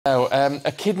Oh,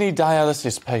 a kidney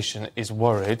dialysis patient is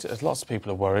worried, as lots of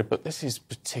people are worried, but this is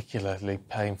particularly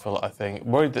painful, I think.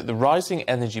 Worried that the rising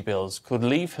energy bills could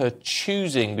leave her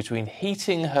choosing between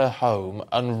heating her home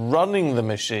and running the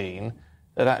machine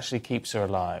that actually keeps her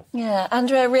alive. Yeah,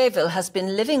 Andrea Reavill has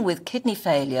been living with kidney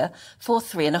failure for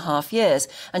 3.5 years,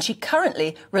 and she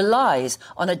currently relies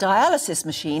on a dialysis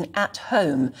machine at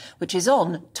home, which is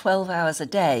on 12 hours a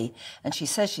day. And she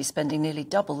says she's spending nearly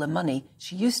double the money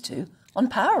she used to on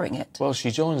powering it. Well,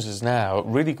 she joins us now.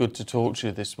 Really good to talk to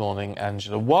you this morning,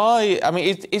 Angela. Why? I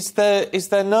mean, is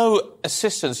there no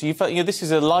assistance? This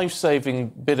is a life-saving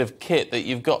bit of kit that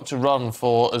you've got to run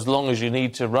for as long as you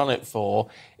need to run it for.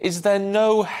 Is there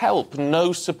no help,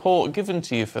 no support given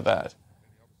to you for that?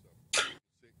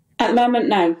 At the moment,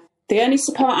 no. The only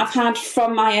support I've had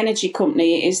from my energy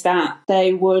company is that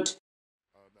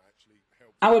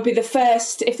I would be the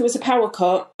first, if there was a power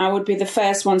cut, I would be the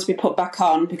first one to be put back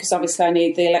on, because obviously I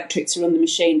need the electric to run the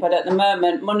machine. But at the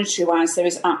moment, monetary-wise, there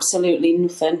is absolutely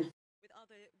nothing.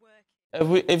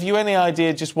 Have you any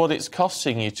idea just what it's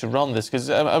costing you to run this?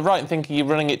 Because I'm right in thinking you're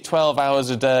running it 12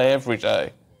 hours a day, every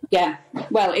day. Yeah,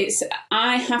 well,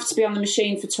 I have to be on the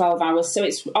machine for 12 hours, so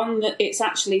it's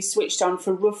actually switched on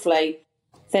for roughly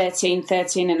 13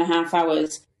 and a half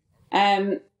hours.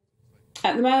 At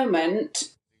the moment,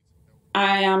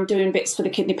 I am doing bits for the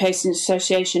Kidney Patients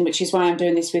Association, which is why I'm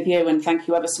doing this with you, and thank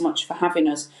you ever so much for having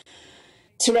us,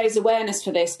 to raise awareness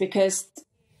for this, because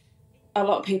a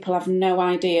lot of people have no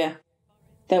idea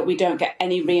that we don't get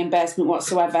any reimbursement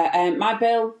whatsoever. My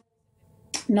bill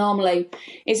normally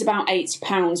is about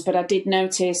 £80, but I did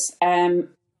notice a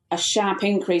sharp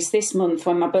increase this month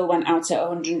when my bill went out at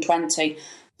 120.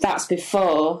 That's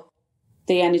before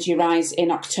the energy rise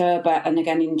in October and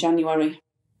again in January.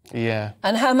 Yeah.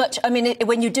 And how much, I mean,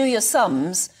 when you do your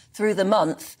sums through the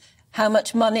month, how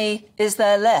much money is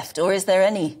there left, or is there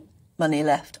any money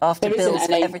left after bills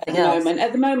for everything else?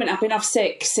 At the moment, I've been off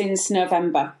sick since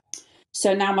November.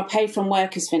 So now my pay from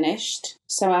work is finished.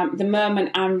 So at the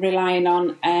moment, I'm relying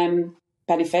on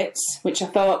benefits, which I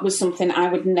thought was something I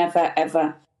would never,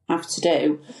 ever have to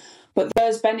do. But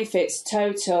those benefits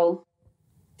total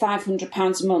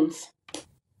 £500 a month.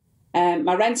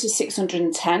 My rent is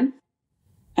 £610.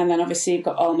 And then obviously you've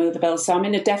got all my other bills. So I'm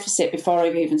in a deficit before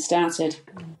I've even started.